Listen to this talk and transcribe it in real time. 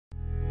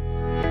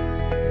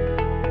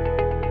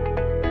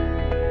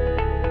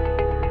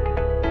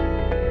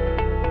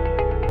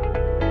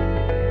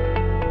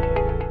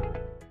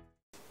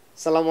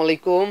আসসালামু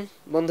আলাইকুম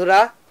বন্ধুরা,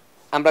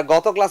 আমরা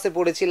গত ক্লাসে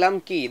পড়েছিলাম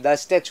কি দ্য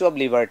স্ট্যাচু অফ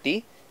লিবার্টি।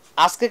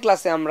 আজকে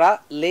ক্লাসে আমরা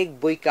লেক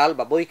বৈকাল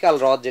বা বৈকাল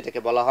হ্রদ যেটাকে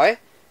বলা হয়,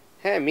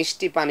 হ্যাঁ,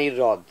 মিষ্টি পানির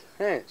হ্রদ,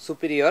 হ্যাঁ,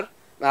 সুপিরিয়র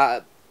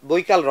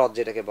বৈকাল হ্রদ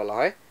যেটাকে বলা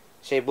হয়,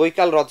 সেই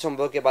বৈকাল হ্রদ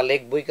সম্পর্কে বা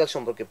লেক বৈকাল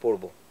সম্পর্কে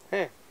পড়ব।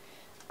 হ্যাঁ,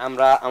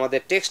 আমরা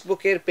আমাদের টেক্সট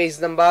বুকের পেজ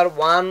নাম্বার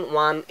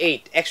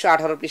 118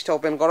 118 পৃষ্ঠা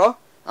ওপেন করো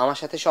আমার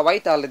সাথে সবাই,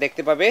 তাহলে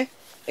দেখতে পাবে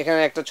এখানে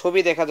একটা ছবি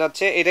দেখা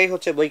যাচ্ছে। এটাই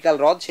হচ্ছে বৈকাল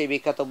হ্রদ, সেই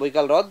বিখ্যাত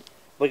বৈকাল হ্রদ,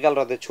 বৈকাল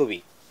হ্রদের ছবি।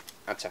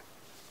 আচ্ছা,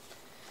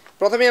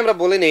 প্রথমে আমরা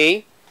বলে নেই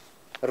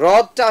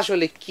হ্রদটা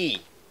আসলে কি।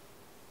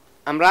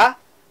 আমরা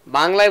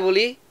বাংলায়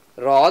বলি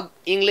হ্রদ,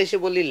 ইংলিশে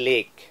বলি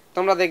লেক।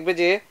 তোমরা দেখবে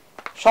যে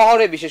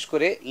শহরে বিশেষ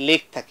করে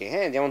লেক থাকে,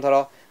 হ্যাঁ, যেমন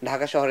ধরো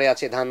ঢাকা শহরে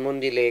আছে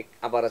ধানমন্ডি লেক,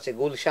 আবার আছে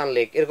গুলশান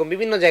লেক, এরকম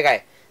বিভিন্ন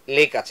জায়গায়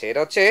লেক আছে। এটা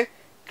হচ্ছে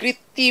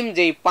কৃত্রিম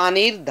যেই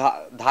পানির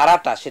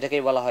ধারাটা,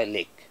 সেটাকেই বলা হয়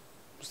লেক।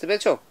 বুঝতে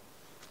পেরেছো?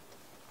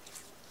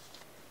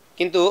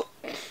 কিন্তু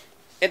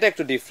এটা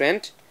একটু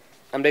ডিফারেন্ট,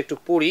 আমরা একটু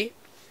পড়ি।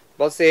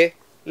 বলছে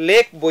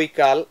লেক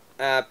বৈকাল,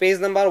 পেজ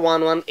নাম্বার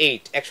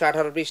 118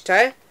 118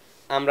 পৃষ্ঠায়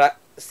আমরা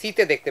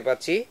সিতে দেখতে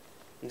পাচ্ছি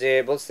যে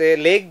বলছে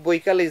lake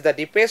Baikal is the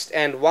deepest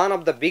and one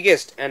of the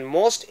biggest and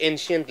most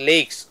ancient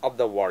lakes of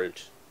the world.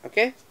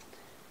 ওকে,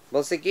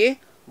 বলছে কি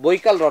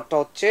বৈকাল হ্রদটা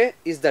হচ্ছে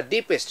ইজ দ্য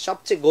ডিপেস্ট,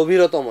 সবচেয়ে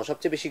গভীরতম,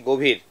 সবচেয়ে বেশি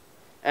গভীর,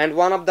 and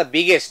one of the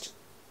biggest,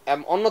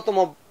 অন্যতম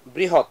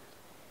বৃহৎ,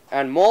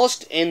 and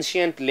most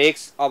ancient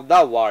lakes of the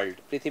world,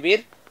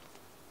 পৃথিবীর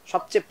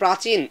সবচেয়ে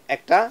প্রাচীন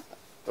একটা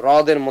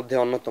হ্রদের মধ্যে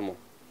অন্যতম।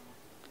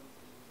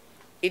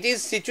 It is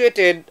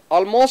situated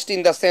almost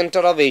in the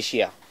centre of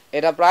Asia,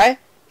 এটা প্রায়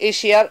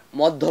এশিয়ার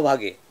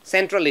মধ্যভাগে,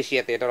 সেন্ট্রাল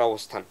এশিয়াতে এটার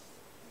অবস্থান।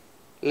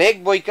 Lake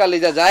Baikal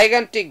is a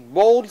gigantic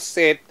bold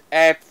set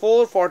at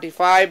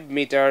 445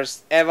 metres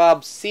above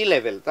sea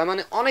level, তার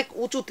মানে অনেক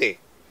উঁচুতে,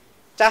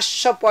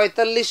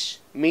 445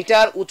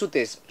 মিটার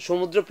উঁচুতে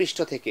সমুদ্রপৃষ্ঠ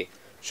থেকে,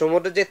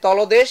 সমুদ্রের যে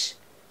তলদেশ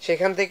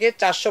সেখান থেকে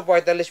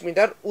 445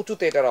 মিটার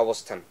উঁচুতে এটার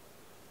অবস্থান।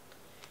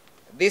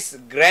 This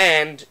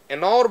grand,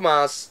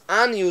 enormous,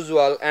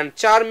 unusual and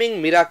charming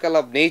miracle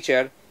of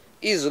nature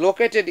is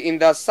located in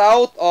the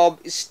south of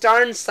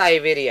Eastern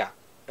Siberia.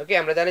 Okay,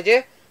 আমরা জানি যে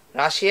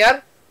রাশিয়ার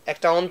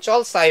একটা অঞ্চল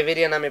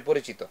সাইবেরিয়া নামে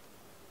পরিচিত।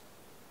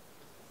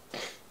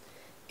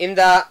 In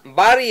the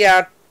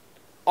Buryat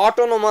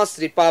Autonomous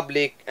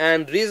Republic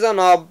and region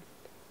of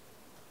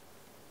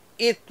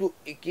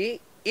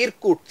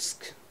Irkutsk,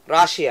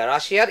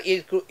 রাশিয়ার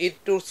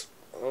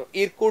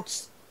ইরকুটস্ক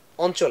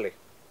অঞ্চলে।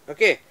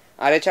 ওকে,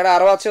 আর এছাড়া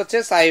আরো আছে হচ্ছে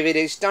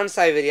সাইবেরিয়া, ইস্টার্ন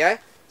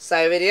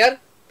সাইবেরিয়ার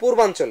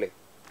পূর্বাঞ্চলে,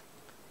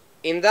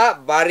 in the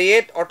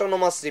বারিয়েট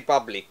autonomous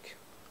Republic.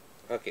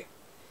 Okay,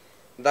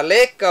 the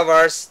lake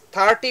covers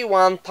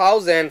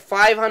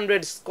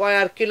 31,500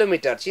 square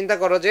kilometre. চিন্তা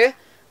করো যে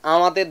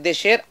আমাদের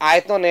দেশের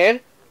আয়তনের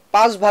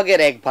 5 ভাগের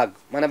 1 ভাগ,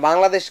 মানে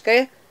বাংলাদেশকে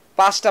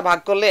 5টা ভাগ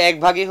করলে 1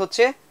 ভাগই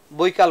হচ্ছে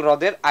বৈকাল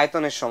হ্রদের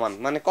আয়তনের সমান।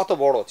 মানে কত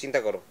বড়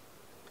চিন্তা করো।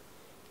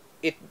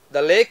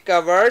 The lake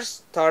covers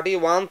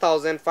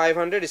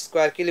 31,500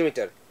 square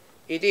kilometer.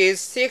 It is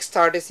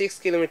 636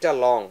 kilometer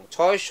long,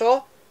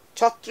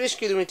 636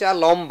 kilometre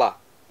লম্বা,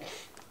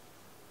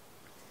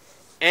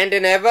 and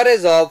an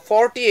average of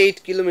 48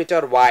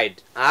 kilometer wide,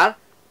 আর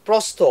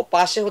প্রস্থ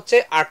পাশে হচ্ছে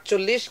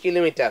 48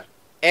 কিলোমিটার,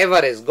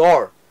 এভারেজ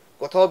গড়,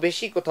 কোথাও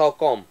বেশি কোথাও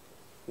কম,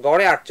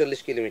 গড়ে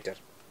 48 kilometre.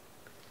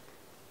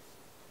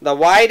 The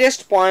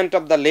widest point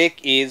of the lake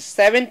is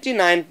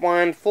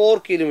 79.4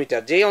 kilometer.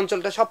 যেই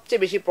অঞ্চলটা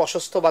সবচেয়ে বেশি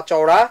প্রশস্ত বা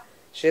চওড়া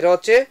সেটা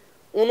হচ্ছে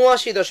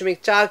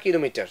 79.4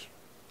 kilometre.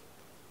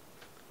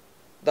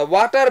 The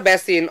water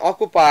basin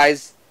occupies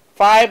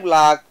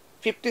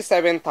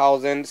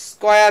 5,57,000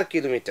 square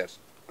kilometer.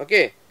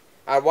 Okay,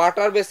 R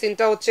water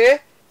বেসিনটা হচ্ছে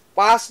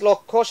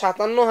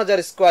 5,57,000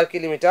 স্কয়ার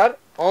কিলোমিটার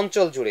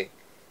অঞ্চল জুড়ে,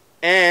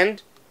 and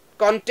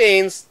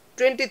contains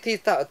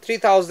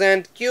 23,000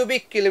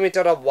 cubic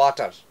kilometer of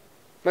water.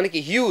 মানে কি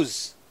হিউজ,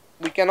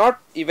 উই ক্যানট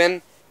ইভেন,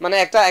 মানে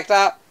একটা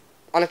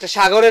অনেকটা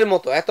সাগরের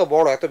মতো, এত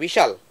বড়, এত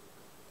বিশাল।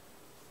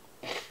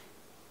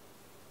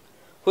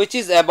 which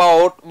is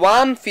about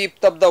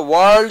 1/5 of the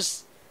world's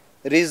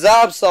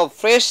reserves of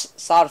fresh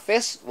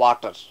surface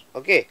water.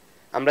 ওকে,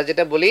 আমরা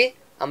যেটা বলি,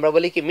 আমরা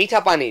বলি কি মিঠা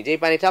পানি, যেই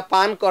পানিটা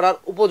পান করার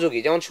উপযোগী,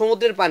 যেমন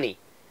সমুদ্রের পানি,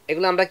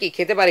 এগুলো আমরা কি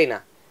খেতে পারি না,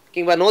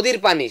 কিংবা নদীর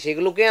পানি,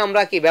 সেগুলোকে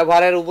আমরা কি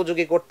ব্যবহারের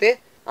উপযোগী করতে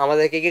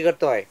আমাদেরকে কি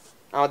করতে হয়,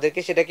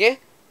 আমাদেরকে সেটাকে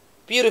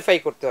পিউরিফাই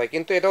করতে হয়।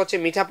 কিন্তু এটা হচ্ছে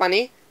মিঠা পানি,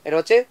 এটা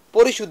হচ্ছে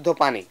পরিশুদ্ধ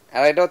পানি,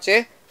 আর এটা হচ্ছে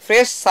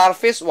ফ্রেশ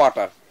সারফেস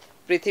ওয়াটার।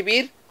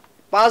 পৃথিবীর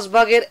 5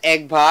 ভাগের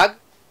 1 ভাগ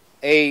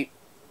এই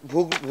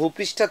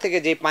ভূপৃষ্ঠ থেকে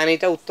যে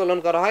পানিটা উত্তোলন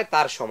করা হয়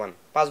তার সমান,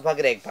 5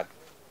 ভাগের 1 ভাগ।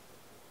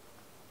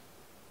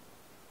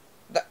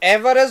 The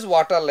average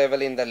water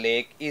level in the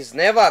lake is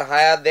never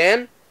higher than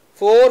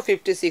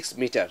 456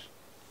 metre,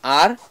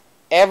 R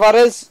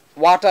average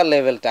water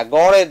লেভেলটা,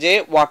 গড়ে যে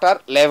ওয়াটার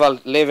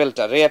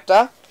লেভেলটা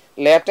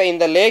লেয়ারটা in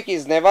the lake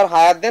is never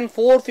higher than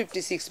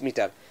 456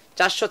 metre,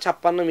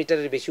 456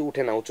 মিটারের বেশি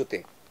উঠে না উঁচুতে।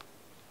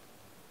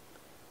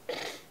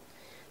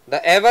 The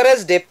average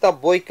depth of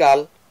Baikal,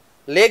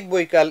 lake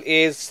Baikal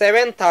is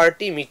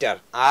 730 metre,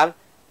 R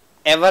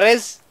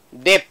average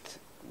depth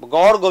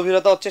গড়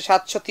গভীরতা হচ্ছে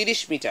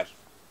 730 metre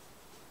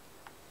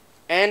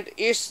and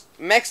its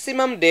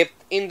maximum depth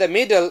in the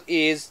middle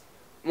is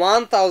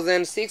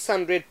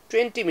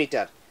 1620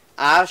 metre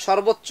আর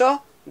সর্বোচ্চ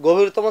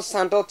গভীরতম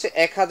স্থানটা হচ্ছে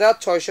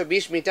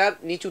 1620 মিটার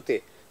নিচুতে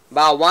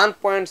বা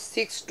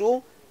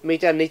 1.62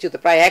 মিটার নিচুতে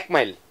প্রায় 1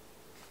 mile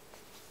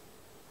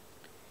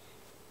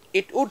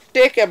It would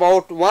take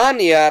about 1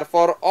 year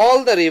for all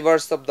the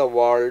rivers of the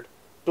world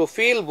to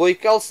fill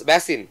Baikal's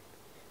basin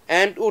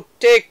and would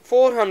take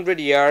 400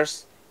 years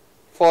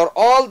for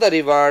all the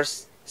rivers,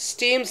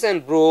 streams and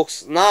brooks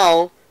now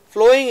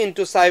flowing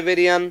into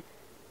Siberian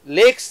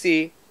Lake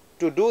Sea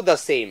to do the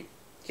same.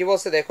 কি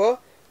বলছে দেখো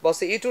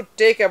বলছে it would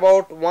take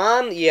about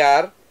 1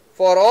 year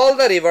for all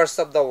the rivers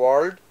of the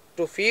world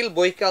to fill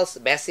Baikal's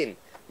basin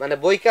মানে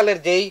বৈকালের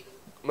যেই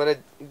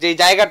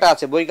জায়গাটা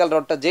আছে বৈকাল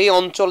হ্রদটা যেই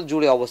অঞ্চল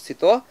জুড়ে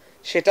অবস্থিত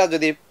সেটা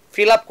যদি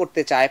ফিল আপ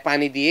করতে চায়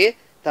পানি দিয়ে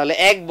তাহলে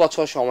 1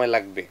 বছর সময়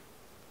লাগবে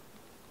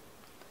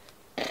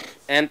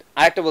and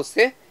আরেকটা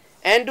বলছে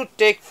and to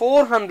take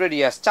 400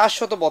 years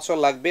 400 বছর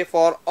লাগবে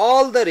for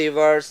all the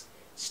rivers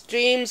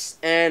streams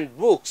and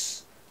brooks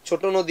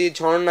ছোট নদী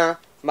ঝর্ণা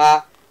বা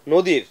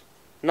নদীর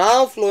now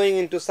flowing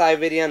into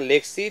Siberian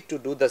Lake Sea to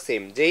do the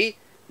same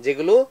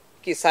যেগুলো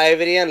কি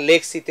সাইবেরিয়ান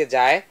লেক সিতে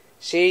যায়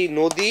সেই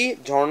নদী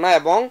ঝর্ণা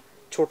এবং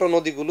ছোট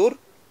নদীগুলোর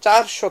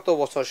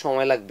 400 বছর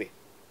সময় লাগবে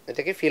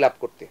এটাকে ফিল আপ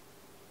করতে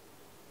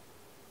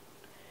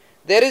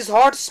There is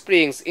hot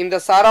springs in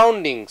the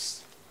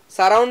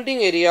surrounding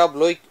area of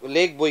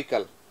Lake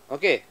Baikal.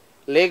 Okay,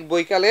 Lake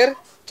Baikalের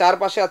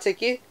চারপাশে আছে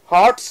কি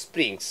hot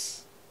springs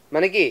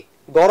মানে কি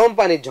গরম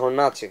পানির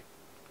ঝর্ণা আছে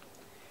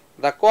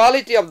The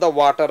quality of the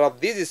water of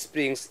these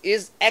springs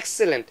is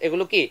excellent.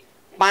 এগুলো কি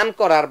পান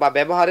করার বা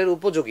ব্যবহারের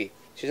উপযোগী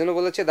সেজন্য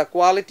বলেছে the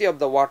quality of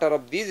the water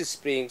of these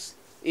springs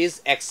is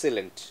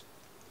excellent.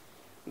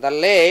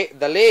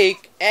 The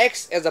lake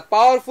acts as a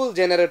powerful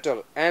generator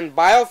and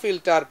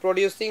biofilter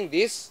producing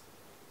this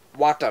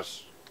water.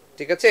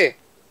 ঠিক আছে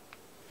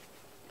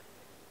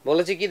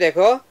বলেছি কি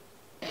দেখো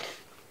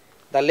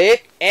The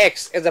lake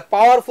acts as a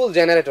powerful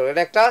generator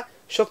এটা একটা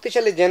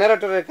শক্তিশালী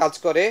জেনারেটরের কাজ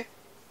করে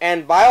and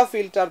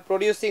biofilter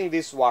producing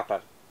this water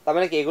তার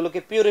মানে কি এগুলোকে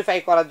পিউরিফাই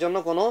করার জন্য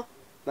কোনো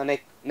মানে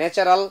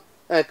ন্যাচারাল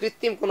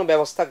কৃত্রিম কোনো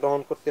ব্যবস্থা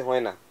গ্রহণ করতে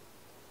হয় না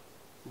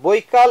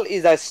বৈকাল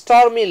ইজ আ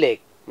স্টর্মি লেক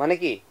মানে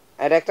কি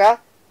এটা একটা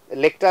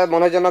লেকটা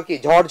মনে হয় যেন কি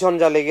ঝড়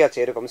ঝঞ্ঝা লেগে আছে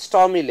এরকম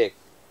stormy lake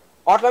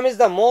autumn is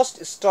the most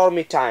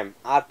stormy time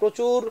আর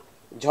প্রচুর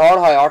ঝড়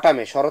হয়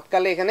অটামে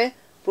শরৎকালে এখানে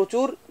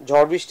প্রচুর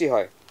ঝড় বৃষ্টি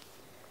হয়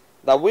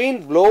the wind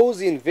blows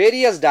in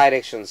various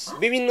directions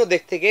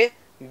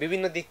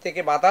বিভিন্ন দিক থেকে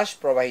বাতাস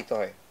প্রবাহিত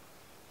হয়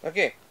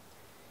okay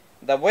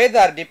the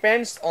weather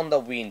depends on the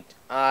wind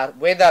R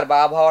weather বা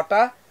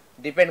আবহাওয়াটা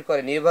ডিপেন্ড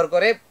করে নির্ভর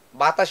করে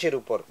বাতাসের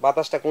উপর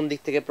বাতাসটা কোন দিক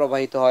থেকে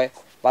প্রবাহিত হয়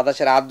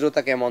বাতাসের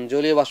আর্দ্রতা কেমন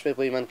জলীয় বাষ্পের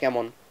পরিমাণ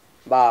কেমন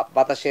বা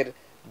বাতাসের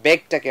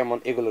বেগটা কেমন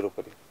এগুলোর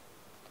উপরে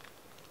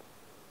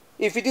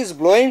If it is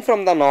blowing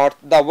from the north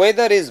the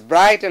weather is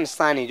bright and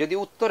sunny যদি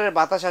উত্তরের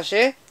বাতাস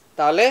আসে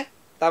তাহলে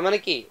তার মানে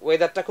কি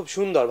ওয়েদারটা খুব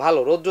সুন্দর ভালো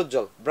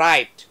রৌদ্রোজ্জ্বল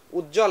ব্রাইট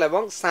উজ্জ্বল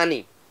এবং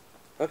সানি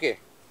ওকে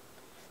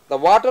The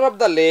water of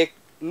the lake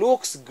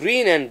looks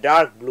green and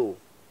dark blue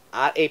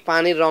আর এই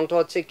পানির রংটা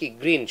হচ্ছে কি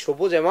গ্রিন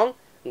সবুজ এবং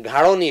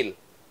গাঢ় নীল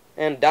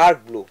and dark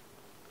blue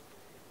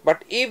but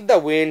if the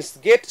winds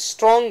get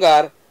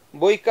stronger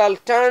Baikal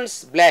turns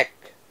black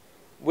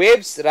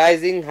waves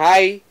rising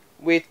high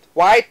with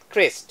white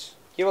crest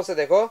কি বলছে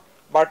দেখো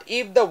but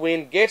if the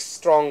wind gets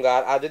stronger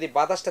আর যদি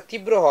বাতাসটা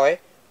তীব্র হয়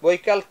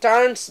Baikal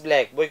turns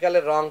black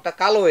বৈকালের রংটা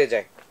কালো হয়ে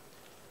যায়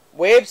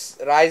waves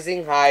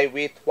rising high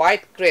with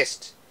white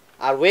crest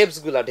R waves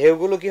গুলা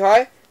ঢেউগুলো কি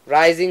হয়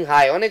রাইজিং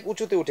হাই অনেক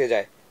উঁচুতে উঠে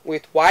যায়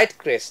উইথ হোয়াইট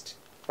ক্রেস্ট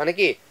মানে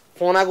কি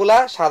ফোনাগুলা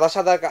সাদা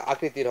সাদা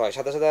আকৃতির হয়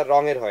সাদা সাদা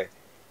রঙের হয়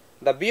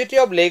the beauty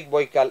of lake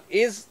Baikal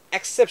is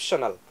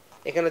exceptional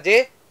এখানে যে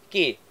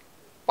কি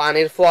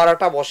পানির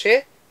ফোয়ারাটা বসে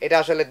এটা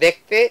আসলে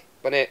দেখতে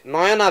মানে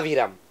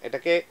নয়নাভিরাম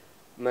এটাকে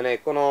মানে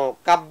কোনো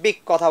কাব্যিক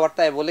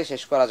কথাবার্তায় বলে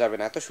শেষ করা যাবে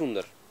না এত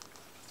সুন্দর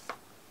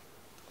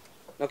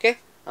ওকে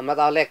আমরা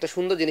তাহলে একটা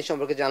সুন্দর জিনিস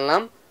সম্পর্কে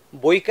জানলাম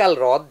বৈকাল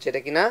হ্রদ যেটা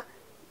কিনা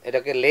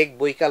এটাকে লেক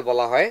বৈকাল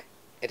বলা হয়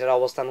এটার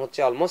অবস্থান হচ্ছে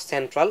অলমোস্ট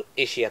সেন্ট্রাল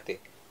এশিয়াতে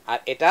আর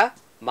এটা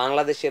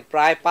বাংলাদেশের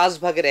প্রায়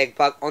 5 ভাগের 1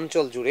 ভাগ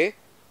অঞ্চল জুড়ে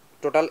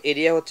টোটাল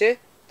এরিয়া হচ্ছে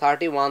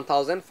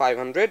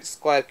 31,500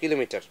 স্কয়ার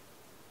কিলোমিটার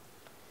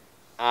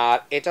আর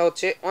এটা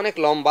হচ্ছে অনেক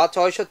লম্বা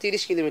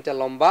 630 কিলোমিটার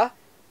লম্বা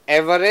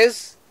এভারেজ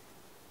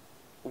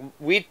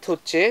উইডথ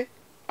হচ্ছে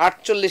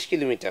 48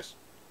 কিলোমিটার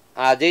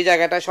আর যেই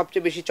জায়গাটা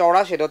সবচেয়ে বেশি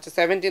চওড়া সেটা হচ্ছে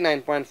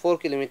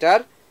 79.4 কিলোমিটার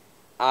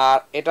আর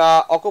এটা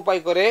অকুপাই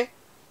করে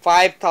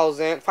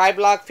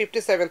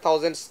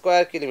 5,57,000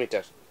 স্কয়ার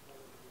কিলোমিটার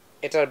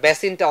এটার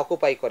বেসিনটা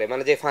অকুপাই করে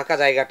মানে যে ফাঁকা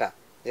জায়গাটা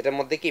যেটার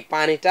মধ্যে কি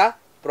পানিটা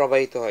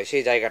প্রবাহিত হয়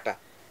সেই জায়গাটা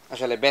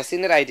আসলে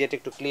বেসিনের আইডিয়াটা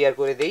একটু ক্লিয়ার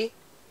করে দেই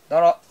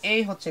ধরো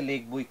এই হচ্ছে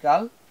লেক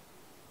বৈকাল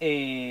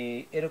এই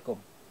এরকম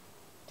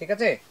ঠিক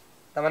আছে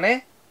তার মানে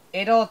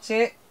এটা হচ্ছে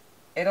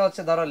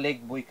ধরো লেক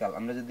বৈকাল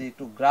আমরা যদি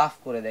একটু গ্রাফ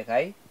করে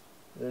দেখাই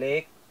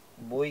লেক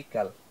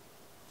বৈকাল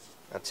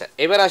আচ্ছা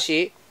এবার আসি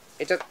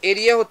এটার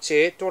এরিয়া হচ্ছে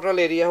টোটাল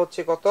এরিয়া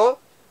হচ্ছে কত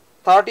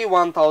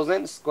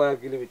 31,000 square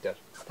kilometre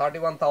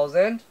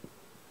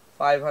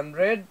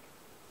 31,500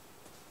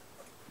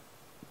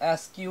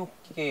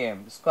 SQKM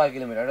square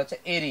kilometre এটা হচ্ছে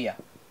এরিয়া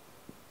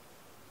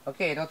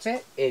ওকে এটা হচ্ছে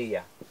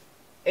এরিয়া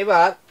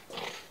এবার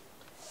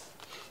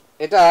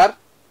এটার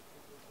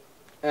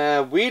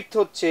উইডথ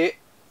হচ্ছে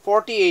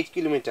 48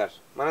 কিলোমিটার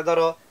মানে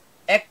ধরো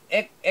এক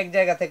এক এক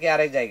জায়গা থেকে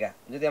আরেক জায়গা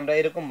যদি আমরা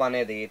এরকম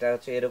বানিয়ে দিই এটা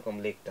হচ্ছে এরকম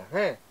লেকটা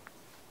হ্যাঁ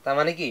তার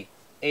মানে কি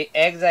এই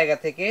এক জায়গা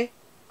থেকে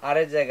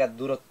আরেক জায়গার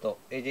দূরত্ব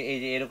এই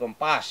যে এরকম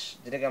পাশ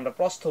যেটাকে আমরা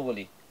প্রস্থ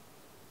বলি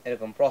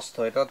এরকম প্রস্থ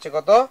এটা হচ্ছে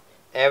কত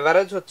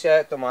এভারেজ হচ্ছে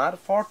তোমার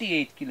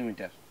 48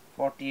 কিলোমিটার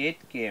 48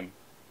 কেএম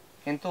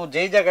কিন্তু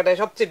যেই জায়গাটায়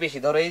সবচেয়ে বেশি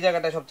ধরো এই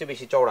জায়গাটা সবচেয়ে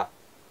বেশি চওড়া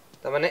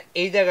তার মানে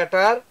এই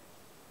জায়গাটার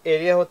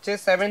এরিয়া হচ্ছে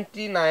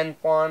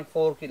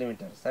 79.4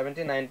 কিলোমিটার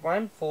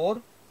 79.4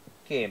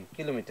 কেএম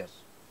কিলোমিটার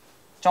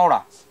চওড়া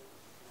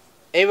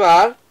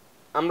এবার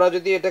আমরা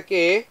যদি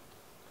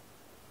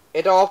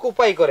এটা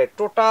অকুপাই করে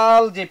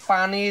টোটাল যে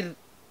পানির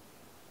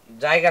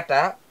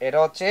জায়গাটা এটা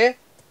হচ্ছে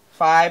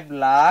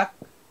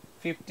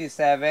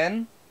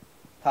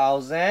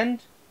 5,57,000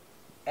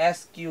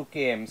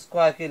 SQKM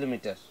স্কয়ার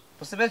কিলোমিটার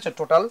বুঝতে পেরেছো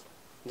টোটাল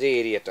যে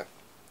এরিয়াটা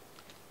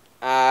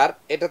আর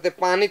এটাতে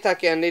পানি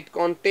থাকে and it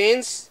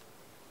contains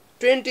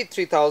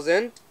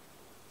 23,000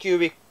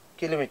 cubic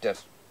kilometre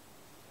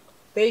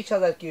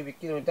 23,000 cubic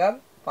kilometre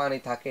পানি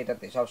থাকে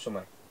এটাতে সব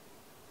সময়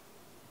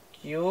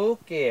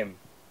কিউকেএম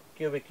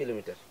কিউবিক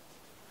কিলোমিটার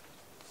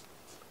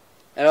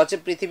এটা হচ্ছে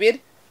পৃথিবীর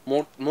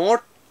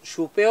মোট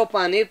সুপেয়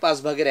পানির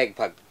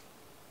 1/5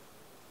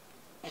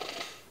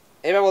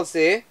 এবার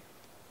বলছে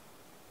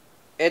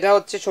এটা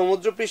হচ্ছে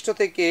সমুদ্রপৃষ্ঠ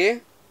থেকে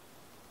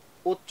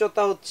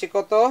উচ্চতা হচ্ছে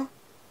কত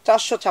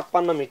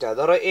 456 মিটার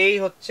ধরো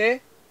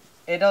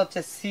এটা হচ্ছে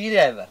সি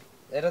লেভেল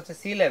এটা হচ্ছে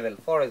sea level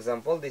for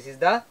example this is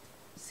the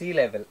sea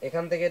level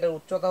এখান থেকে এটা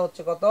উচ্চতা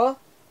হচ্ছে কত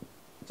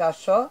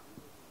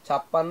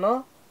 456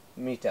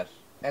 মিটার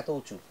এত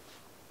উঁচু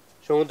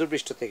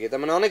সমুদ্রপৃষ্ঠ থেকে তার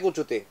মানে অনেক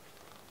উঁচুতে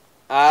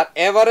আর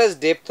এভারেজ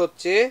ডেপথ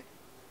হচ্ছে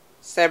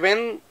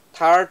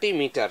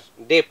 730 মিটার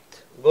ডেপথ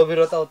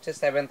গভীরতা হচ্ছে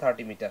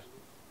 730 মিটার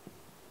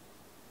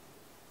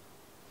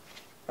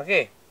ওকে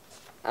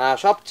আর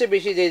সবচেয়ে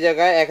বেশি যে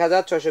জায়গায়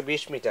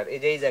 1620 মিটার এই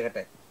যে এই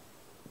জায়গাটায়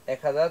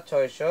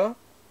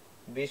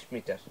 1620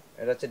 মিটার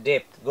এটা হচ্ছে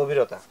ডেপথ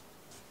গভীরতা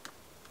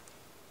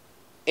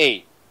এই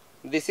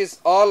দিস ইজ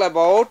অল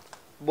অ্যাবাউট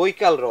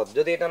বৈকাল হ্রদ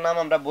যদি এটার নাম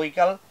আমরা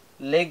বৈকাল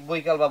লেক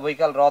বৈকাল বা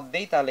বৈকাল হ্রদ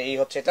দেই তাহলে এই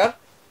হচ্ছে এটার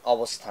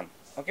অবস্থান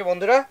ওকে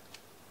বন্ধুরা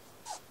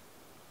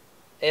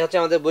এই হচ্ছে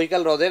আমাদের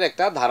বৈকাল হ্রদের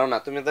একটা ধারণা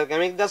তোমাদেরকে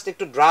আমি জাস্ট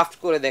একটু ড্রাফট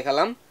করে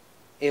দেখালাম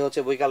এই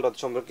হচ্ছে বৈকাল হ্রদ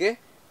সম্পর্কে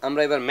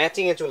আমরা এবার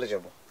ম্যাচিং এ চলে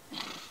যাব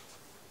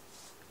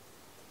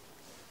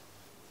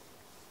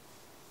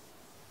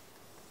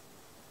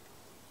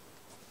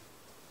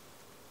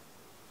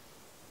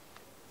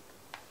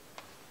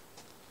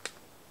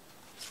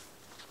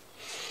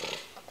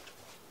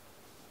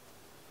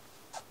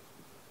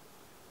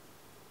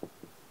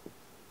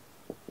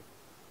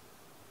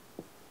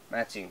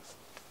ম্যাচিং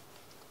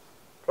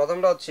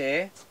প্রথমটা হচ্ছে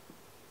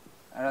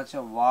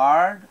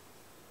ওয়ার্ড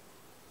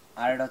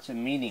আর এটা হচ্ছে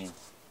মিনিং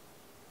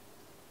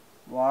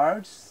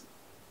ওয়ার্ডস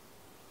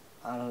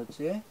আর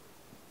হচ্ছে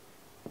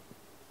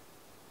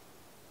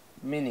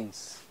মিনিংস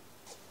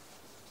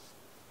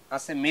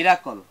আছে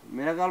মিরাকল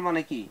মিরাকল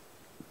মানে কি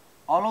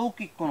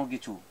অলৌকিক কোনো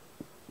কিছু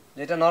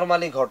যেটা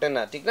নরমালি ঘটে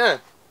না ঠিক না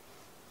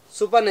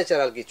সুপার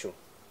ন্যাচারাল কিছু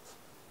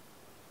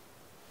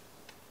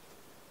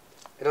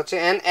এটা হচ্ছে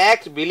an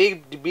act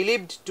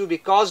believed to be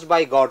caused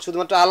by God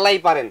শুধুমাত্র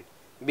আল্লাহই পারেন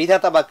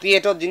বিধাতা বা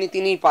ক্রিয়েটর যিনি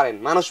তিনিই পারেন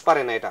মানুষ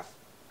পারে না এটা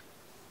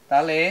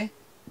তাহলে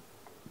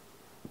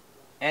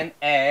an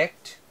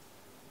act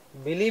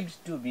believed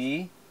to be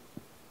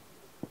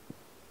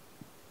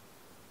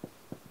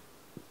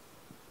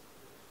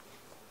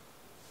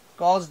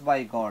caused by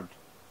God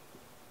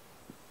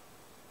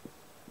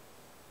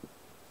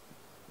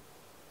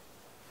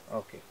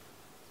okay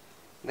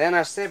then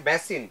আসছে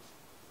basin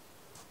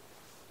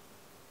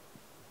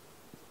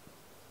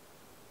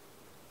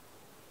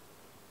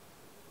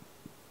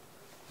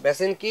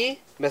basin কি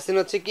basin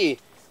হচ্ছে কি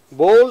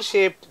bowl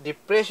shaped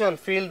depression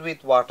filled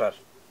with water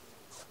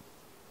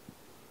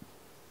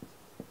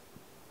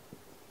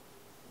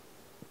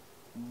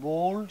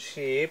bowl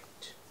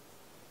shaped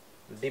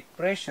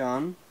depression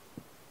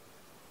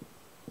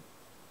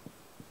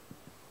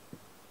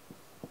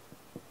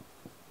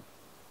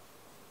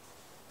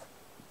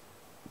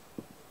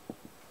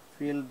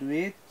filled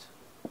with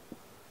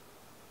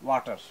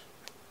water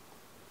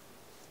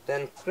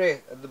then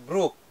the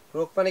brook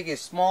মানে কি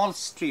small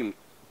stream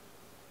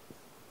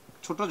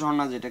ছোট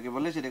ঝর্ণা যেটাকে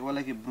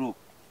বলে কি ব্রুক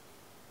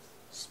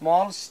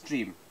স্মল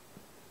স্ট্রিম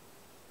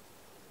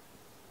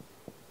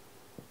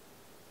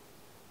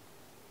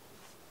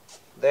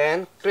দেন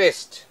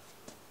ক্রেস্ট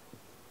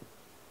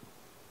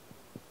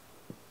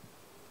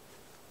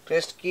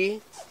কি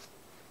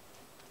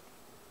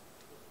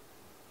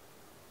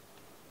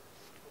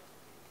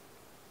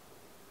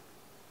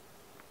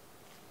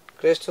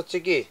ক্রেস্ট হচ্ছে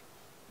কি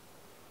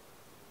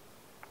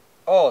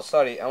ও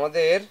সরি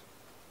আমাদের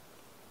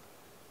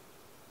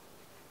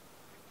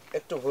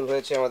একটু ভুল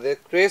হয়েছে আমাদের,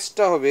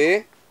 ক্রেস্টটা হবে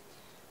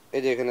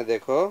এই যে এখানে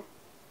দেখো,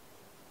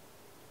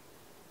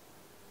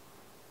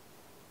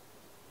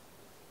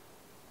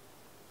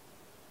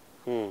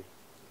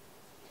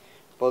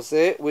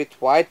 বলছে উইথ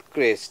হোয়াইট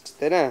ক্রেস্ট,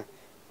 তাই না?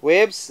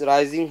 Waves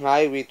rising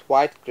high with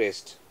white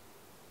crest.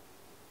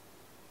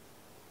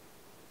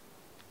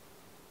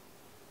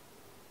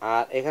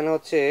 আর এখানে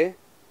হচ্ছে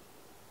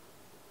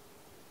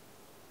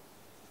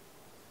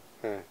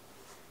হ্যাঁ,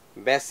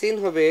 বেসিন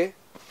হবে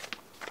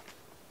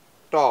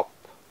টপ,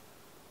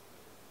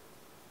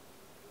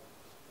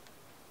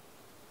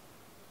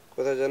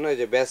 কোথায় জন্য এই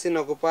যে বেসিন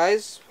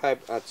অকুপাইজ 5,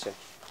 আচ্ছা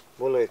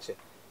ভুল হয়েছে,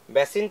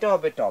 বেসিনটা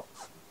হবে টপ,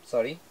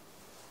 সরি,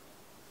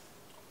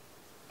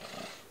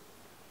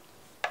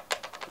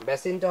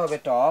 বেসিনটা হবে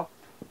টপ,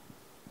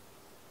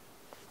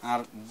 আর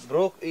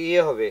ব্রোক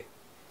ইয়ে হবে,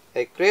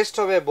 এই ক্রেস্ট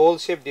হবে বোল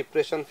shape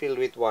depression filled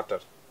with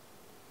water.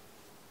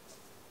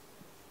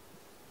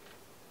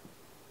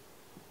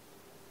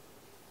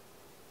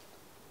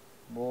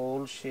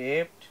 bowl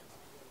shaped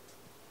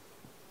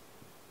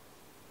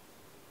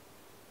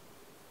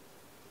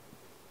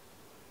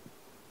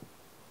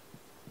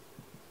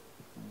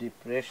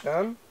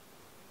depression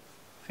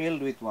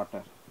filled with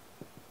water.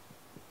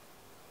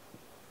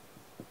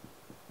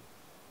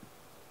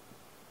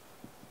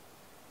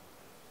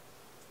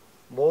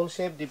 bowl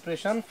shaped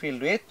depression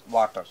filled with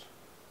water.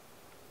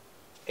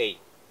 এই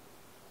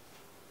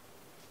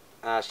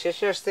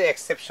শেষে আসছে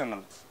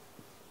এক্সেপশনাল।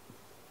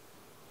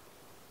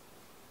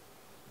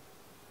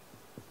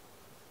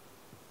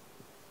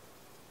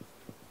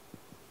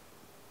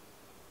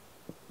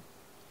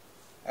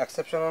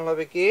 এক্সেপশনাল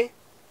হবে কি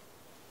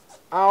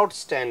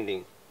আউটস্ট্যান্ডিং,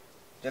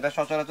 যেটা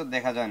সচরাচর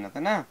দেখা যায় না,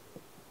 তাই না?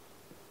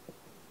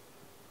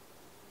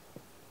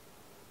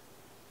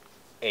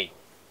 এই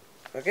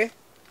ওকে,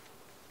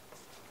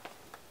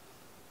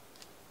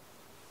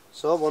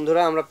 সো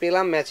বন্ধুরা আমরা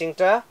পেলাম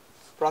ম্যাচিংটা।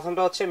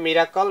 প্রথমটা হচ্ছে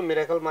মিরাকল,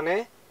 মিরাকল মানে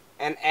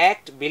an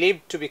act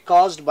believed two B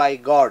caused by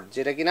god,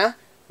 যেটা কিনা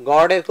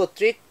গডের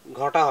কর্তৃক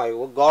ঘটা হয়,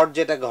 ও গড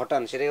যেটা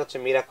ঘটান সেটাই হচ্ছে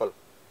মিরাকল।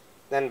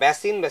 দেন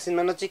বেসিন, বেসিন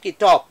মানে হচ্ছে কি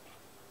টপ,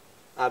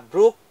 আর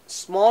ব্রুক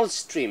স্মল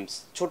স্ট্রিমস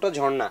ছোট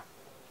ঝর্ণা,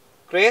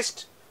 crest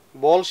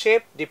ball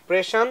shape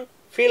depression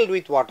filled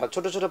with water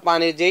ছোট ছোট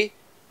পানির যেই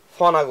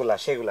ফনাগুলা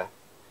সেগুলা,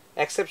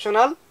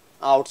 এক্সেপশনাল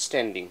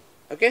আউটস্ট্যান্ডিং।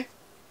 ওকে,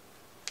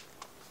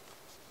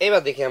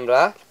 এবার দেখি আমরা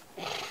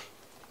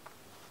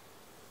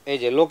এই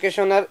যে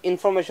লোকেশন আর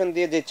ইনফরমেশন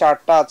দিয়ে যে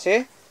চার্টটা আছে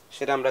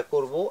সেটা আমরা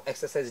করব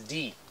exercise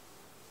D,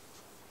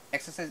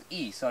 exercise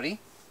E sorry,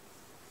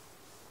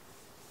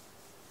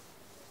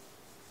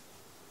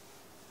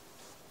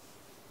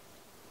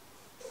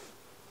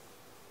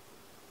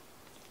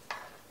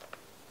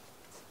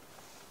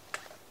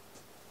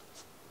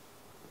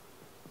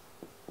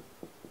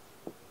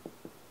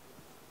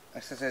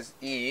 exercise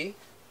E,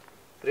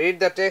 read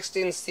the text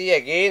in C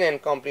again and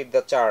complete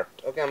the chart.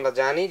 ওকে, আমরা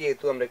জানি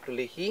যেহেতু আমরা একটু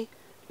লিখি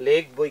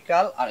লেক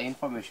বৈকাল আর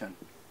ইনফরমেশন,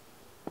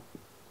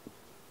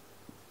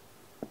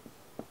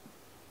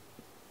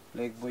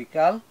 লেক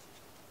বৈকাল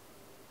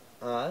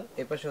আর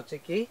এপাশে হচ্ছে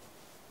কি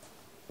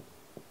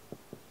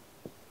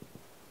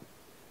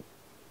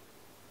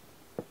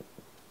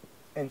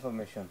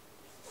ইনফরমেশন।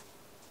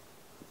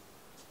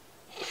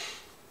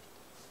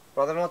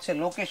 প্রথমে হচ্ছে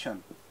লোকেশন,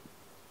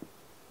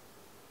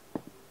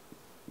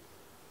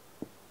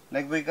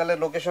 লেক বৈকালের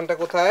লোকেশনটা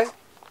কোথায়?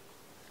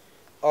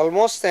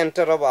 অলমোস্ট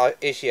সেন্টার অফ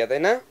এশিয়া,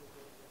 তাই না?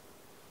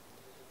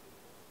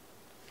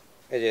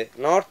 এই যে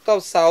north of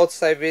south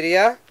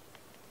Siberia,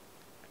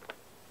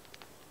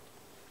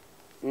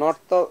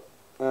 north of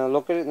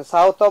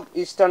south of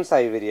eastern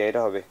Siberia,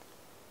 এটা হবে।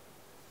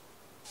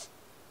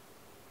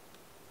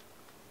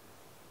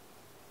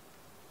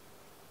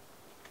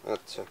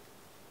 আচ্ছা,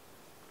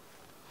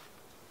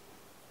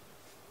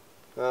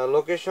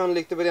 লোকেশন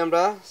লিখতে পারি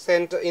আমরা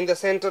centre, in the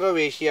centre of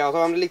Asia,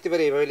 অথবা আমরা লিখতে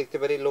পারি এইভাবে লিখতে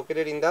পারি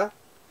located in the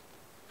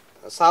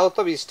south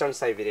of eastern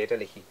Siberia, এটা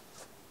লিখি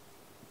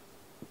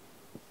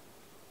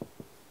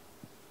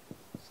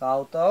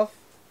south of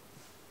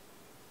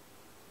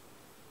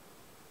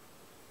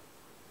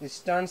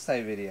eastern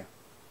Siberia.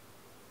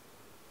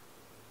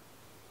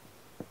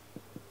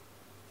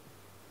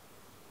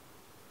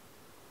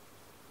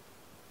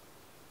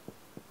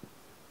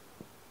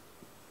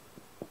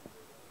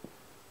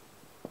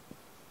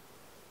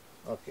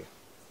 Okay,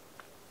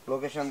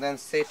 location then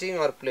setting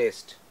or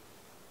placed,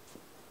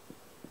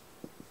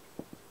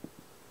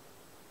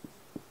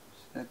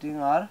 setting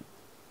or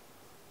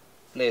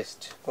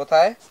placed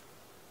কোথায়?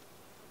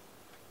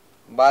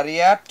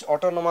 বারিয়াট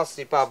autonomous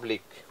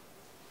Republic,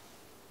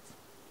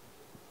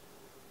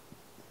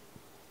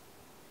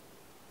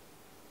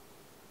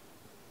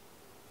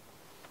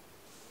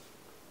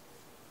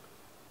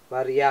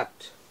 বারিয়াট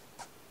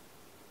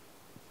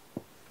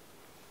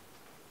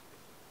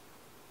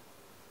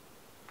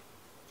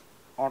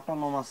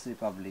autonomous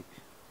Republic.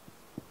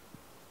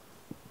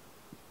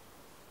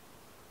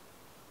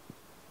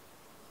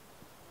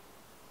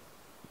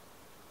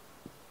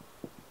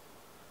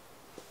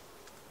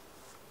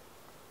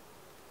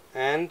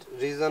 and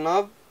region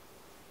of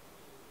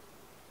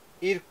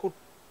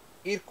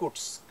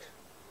Irkutsk,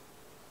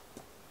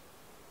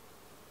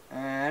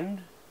 and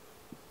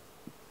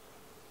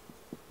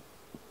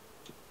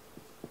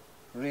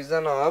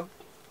region of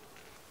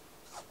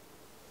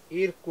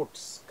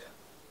Irkutsk.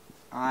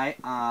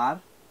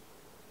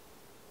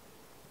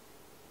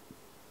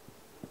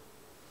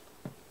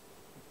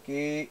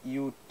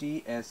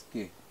 IRKUTSK.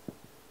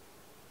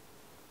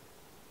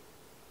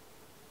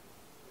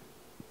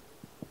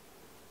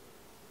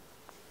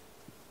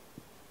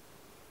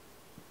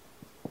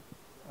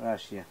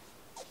 Russia.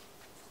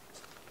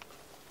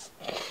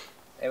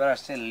 এবার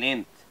আসছে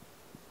length.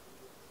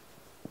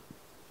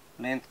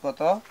 Length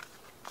কত?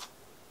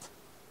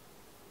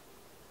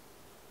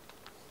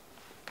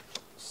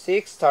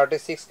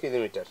 636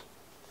 kilometre.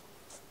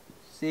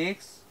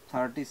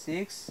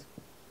 636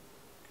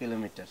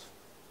 kilometre.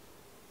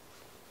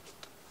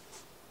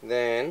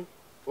 Then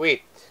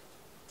width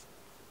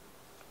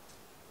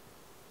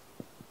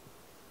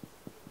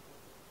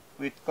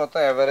কত?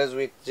 Average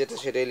with যেটা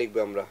সেটাই লিখবো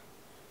আমরা,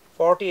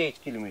 48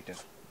 kilometre.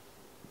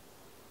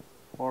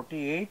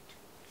 48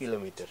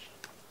 kilometre.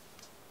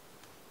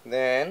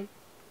 Then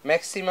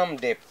maximum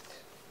depth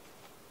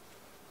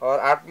or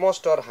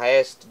utmost or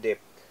highest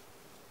depth.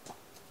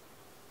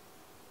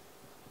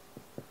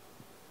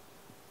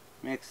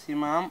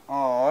 Maximum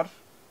or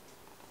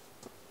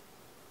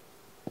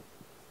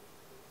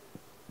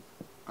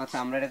আচ্ছা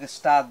আমরা এটাকে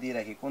স্টার দিয়ে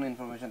রাখি। কোন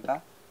ইনফরমেশনটা?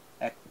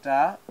 একটা,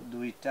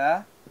 দুইটা,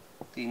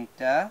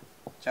 তিনটা,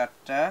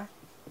 চারটা,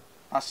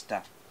 পাঁচটা।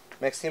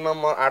 Maximum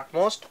or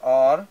utmost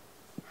or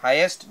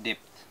highest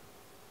depth.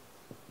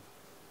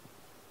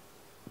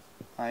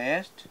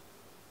 Highest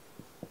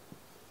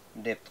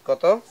depth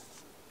কত?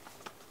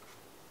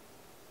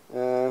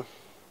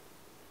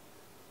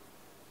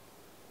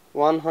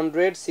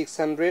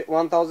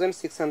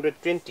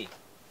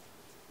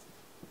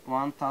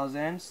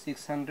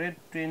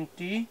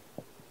 1620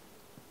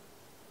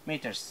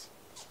 meters.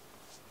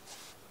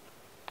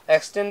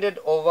 Extended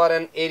over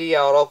an area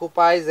or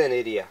occupies an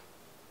area.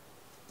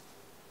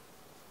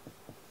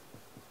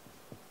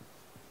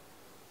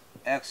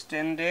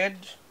 Extended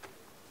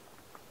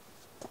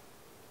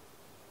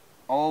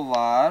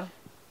over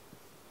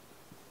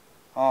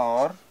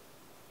or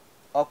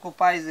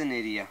occupies an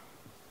area.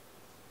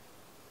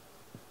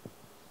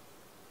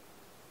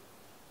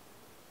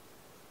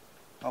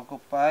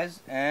 Occupies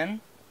an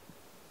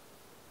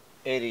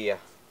area.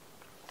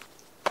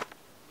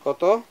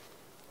 কত?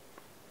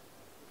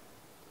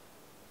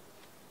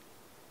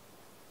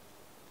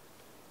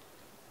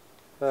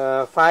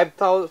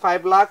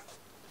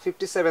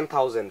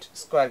 5,57,000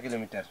 square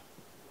kilometre.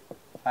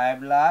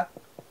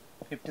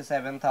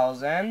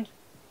 5,57,000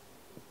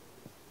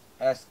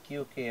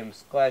 SQKM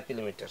square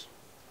kilometre.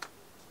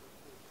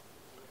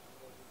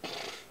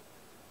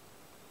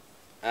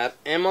 R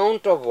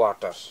amount of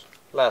water,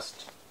 last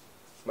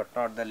but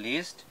not the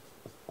least,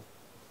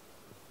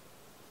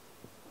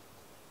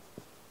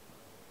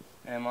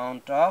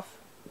 amount of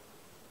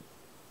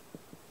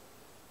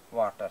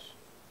water.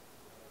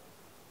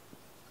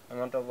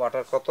 Amount of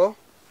water কত?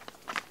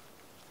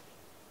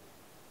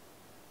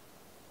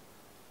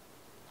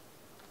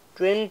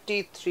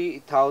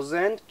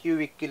 23,000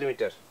 cubic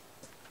kilometer.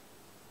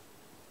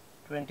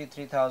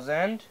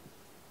 23,000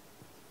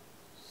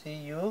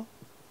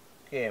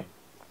 CUKM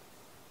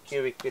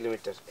cubic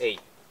kilometer. এই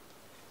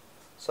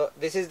so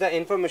this is the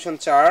information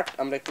chart.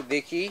 আমরা একটু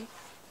দেখি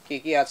কি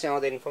কি আছে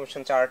আমাদের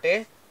information চার্টে।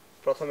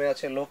 প্রথমে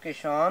আছে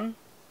লোকেশন।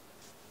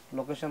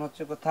 লোকেশন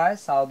হচ্ছে কোথায়?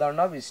 Southern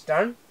of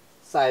eastern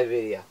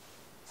Siberia.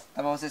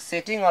 তারপর হচ্ছে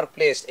সেটিং অর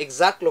প্লেস,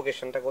 এক্সাক্ট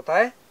লোকেশনটা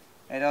কোথায়?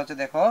 এটা হচ্ছে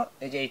দেখো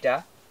এই যে এইটা,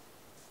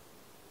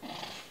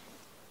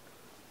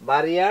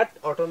 বারিয়াট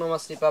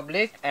autonomous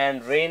Republic and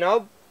rain of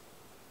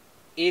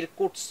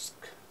Irkutsk,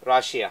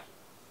 Russia.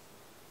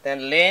 Then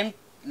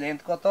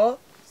length কত?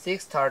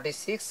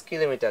 636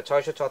 কিলোমিটার,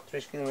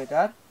 636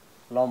 কিলোমিটার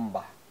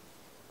লম্বা।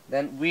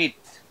 দেন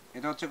উইডথ,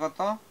 এটা হচ্ছে কত?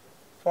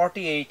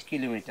 48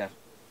 কিলোমিটার।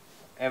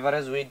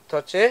 এভারেজ উইডথ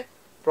হচ্ছে,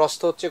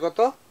 প্রস্থ হচ্ছে কত?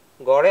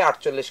 গড়ে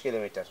 48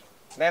 কিলোমিটার।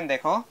 দেন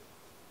দেখো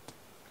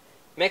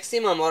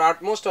maximum or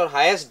utmost or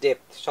highest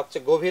depth,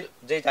 সবচেয়ে গভীর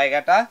যে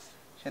জায়গাটা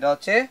সেটা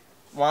হচ্ছে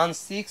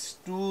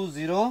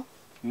 1620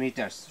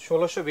 মিটার,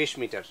 1620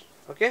 মিটার।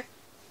 ওকে,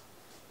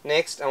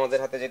 নেক্সট আমাদের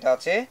হাতে যেটা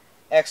আছে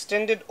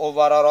extended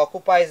over or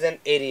অকুপাইজ an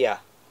area,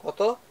 কত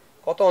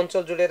কত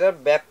অঞ্চল জুড়ে এটার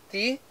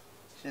ব্যাপ্তি,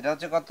 সেটা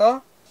হচ্ছে কত?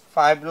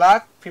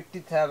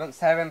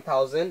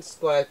 5,57,000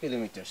 স্কয়ার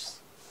কিলোমিটার।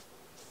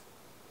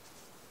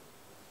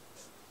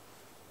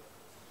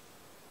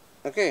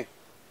 ওকে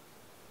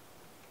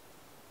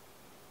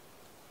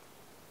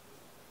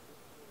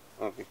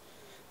ওকে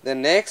দেন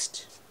নেক্সট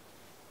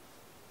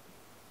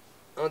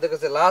আমাদের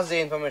কাছে লাস্ট যে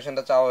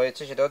ইনফরমেশনটা চাওয়া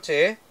হয়েছে সেটা হচ্ছে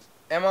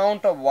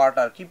অ্যামাউন্ট অফ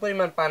ওয়াটার, কি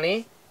পরিমাণ পানি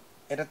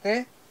এটাতে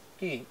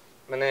কি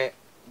মানে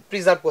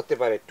প্রিজার্ভ করতে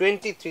পারে,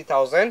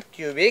 23,000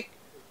 কিউবিক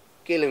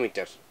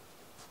কিলোমিটার।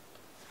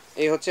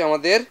 এই হচ্ছে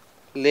আমাদের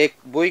লেক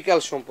বৈকাল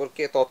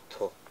সম্পর্কে তথ্য।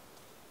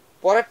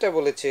 পরেরটা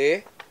বলেছে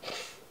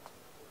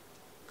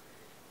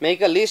make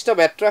a list of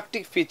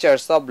attractive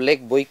features of lake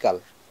বৈকাল।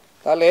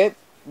 তাহলে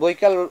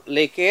বৈকাল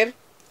লেকের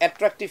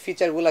অ্যাট্রাকটিভ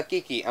ফিচারগুলো কি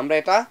কি, আমরা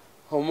এটা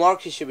হোমওয়ার্ক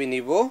হিসেবে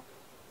নিব।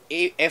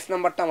 এই এফ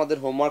নাম্বারটা আমাদের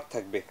হোমওয়ার্ক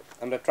থাকবে,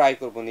 আমরা ট্রাই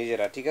করব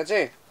নিজেরা, ঠিক আছে?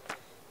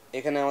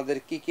 এখানে আমাদের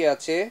কি কি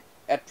আছে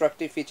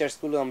অ্যাট্রাকটিভ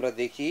ফিচার্সগুলো আমরা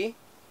দেখি।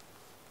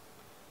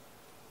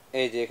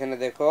 এই যে এখানে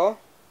দেখো,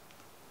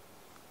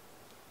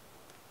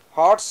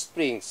 hot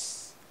springs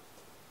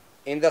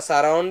in the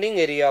surrounding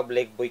area of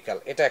lake বৈকাল,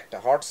 এটা একটা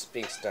hot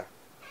স্প্রিংসটা।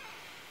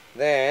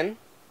 Then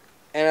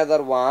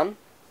another one,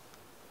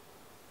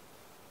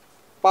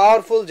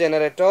 powerful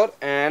generator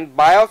and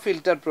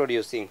বায়োফিল্টার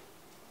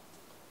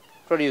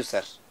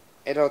producer,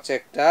 এটা হচ্ছে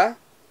একটা।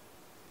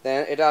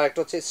 দেন এটা আরেকটা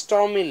হচ্ছে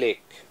স্টর্মি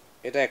লেক,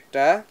 এটা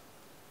একটা।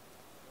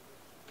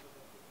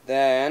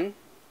 দেন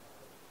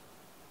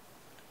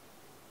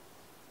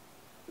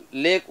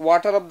lake,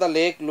 water of the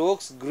lake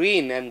looks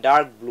green and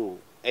dark blue,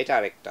 এটা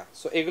আরেকটা।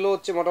 সো এগুলো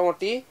হচ্ছে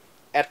মোটামুটি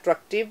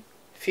অ্যাট্রাকটিভ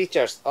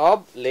ফিচার্স অফ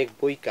লেক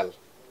বৈকাল।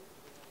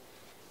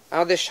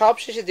 আমাদের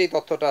সবশেষে যে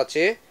তথ্যটা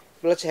আছে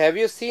বলেছে, have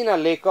you seen a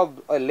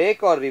lake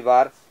or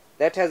river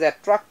that has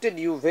attracted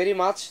you very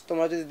much.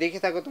 তোমরা যদি দেখে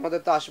থাকো, তোমাদের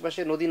তো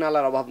আশেপাশে নদী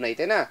নালার অভাব নাই,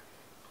 তাই না?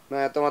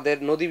 তোমাদের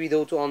নদী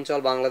বিধৌত অঞ্চল,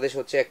 বাংলাদেশ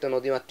হচ্ছে একটা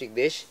নদীমাতৃক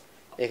দেশ।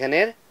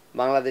 এখানের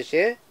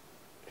বাংলাদেশে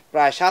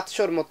প্রায়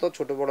 700-র মতো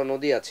ছোট বড়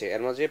নদী আছে।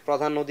 এর মাঝে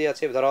প্রধান নদী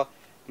আছে ধরো,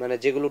 মানে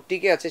যেগুলো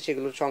টিকে আছে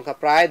সেগুলোর সংখ্যা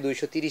প্রায়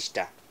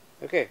 230টা।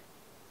 ওকে,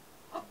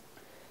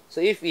 so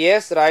if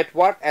yes right,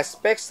 what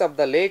aspects of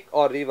the lake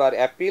or river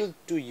appeal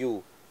to you.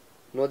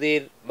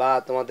 নদীর বা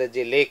তোমাদের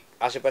যে লেক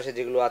আশেপাশে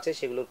যেগুলো আছে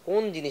সেগুলোর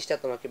কোন জিনিসটা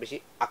তোমাকে বেশি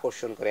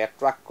আকর্ষণ করে,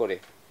 অ্যাট্রাক্ট করে?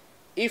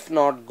 If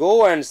not, go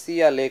and C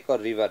a lake or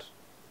river,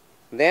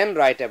 then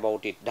right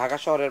about it. Dhaka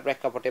শহরের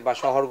প্রেক্ষাপটে বা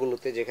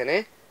শহরগুলোতে যেখানে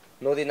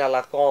নদী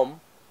নালা কম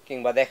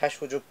কিংবা দেখার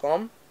সুযোগ কম,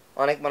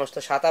 অনেক মানুষ তো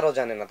সাঁতারও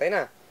জানে না, তাই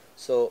না?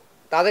 সো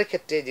তাদের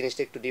ক্ষেত্রে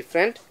জিনিসটা একটু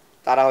ডিফারেন্ট।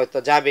 তারা হয়তো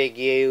যাবে,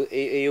 গিয়ে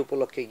এই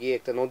উপলক্ষে গিয়ে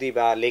একটা নদী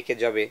বা লেকে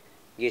যাবে,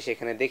 গিয়ে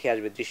সেখানে দেখে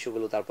আসবে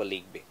দৃশ্যগুলো, তারপর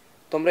লিখবে।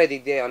 তোমরা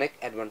এদিক দিয়ে অনেক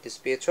অ্যাডভান্টেজ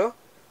পেয়েছো,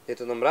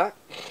 যেহেতু তোমরা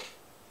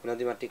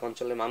নদীমাতৃক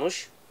অঞ্চলের মানুষ।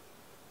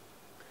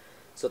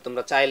 সো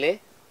তোমরা চাইলে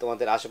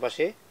তোমাদের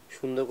আশেপাশে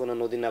সুন্দর কোনো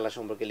নদী নালা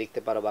সম্পর্কে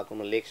লিখতে পারো বা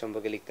কোনো লেক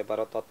সম্পর্কে লিখতে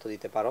পারো, তথ্য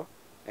দিতে পারো,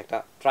 একটা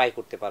ট্রাই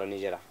করতে পারো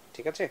নিজেরা,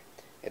 ঠিক আছে?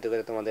 এতে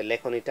করে তোমাদের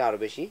লেখনীটা আরও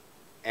বেশি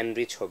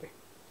এনরিচ হবে।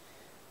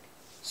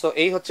 সো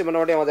এই হচ্ছে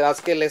মোটামুটি আমাদের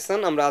আজকের লেসন।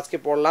 আমরা আজকে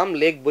পড়লাম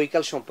লেক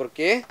বৈকাল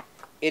সম্পর্কে।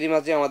 এরই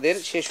মাঝে আমাদের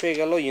শেষ হয়ে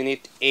গেল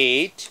ইউনিট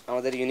 8।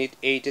 আমাদের ইউনিট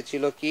 8-এ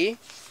ছিল কি?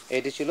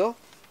 এইটা ছিল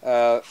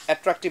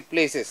অ্যাট্রাকটিভ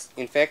প্লেসেস।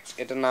 ইনফ্যাক্ট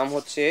এটার নাম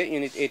হচ্ছে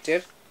ইউনিট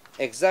 8-এর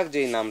এক্সাক্ট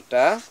যেই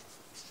নামটা,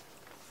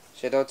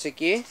 সেটা হচ্ছে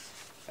কি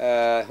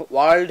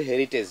ওয়ার্ল্ড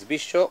হেরিটেজ,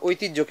 বিশ্ব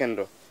ঐতিহ্য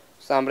কেন্দ্র।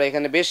 সো আমরা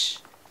এখানে বেশ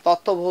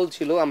তথ্যবহুল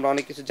ছিল, আমরা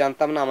অনেক কিছু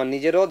জানতাম না, আমার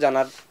নিজেরও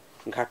জানার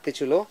ঘাটতি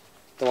ছিল।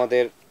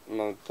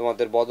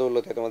 তোমাদের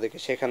বদৌলতে, তোমাদেরকে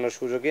শেখানোর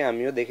সুযোগে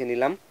আমিও দেখে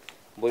নিলাম।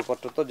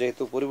 বইপত্র তো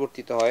যেহেতু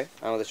পরিবর্তিত হয়,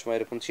 আমাদের সময়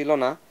এরকম ছিল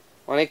না,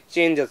 অনেক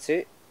চেঞ্জ আছে,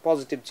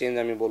 পজিটিভ চেঞ্জ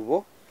আমি বলবো।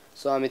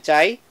 সো আমি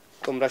চাই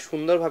তোমরা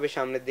সুন্দরভাবে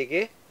সামনের দিকে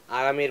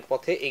আগামীর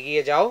পথে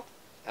এগিয়ে যাও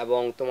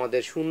এবং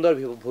তোমাদের সুন্দর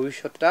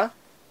ভবিষ্যৎটা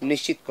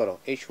নিশ্চিত করো।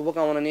 এই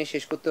শুভকামনা নিয়ে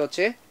শেষ করতে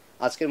হচ্ছে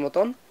আজকের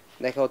মতন।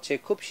 দেখা হচ্ছে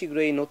খুব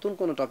শীঘ্রই নতুন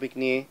কোনো টপিক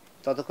নিয়ে।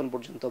 ততক্ষণ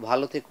পর্যন্ত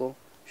ভালো থেকো,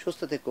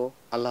 সুস্থ থেকো।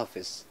 আল্লাহ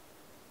হাফেজ।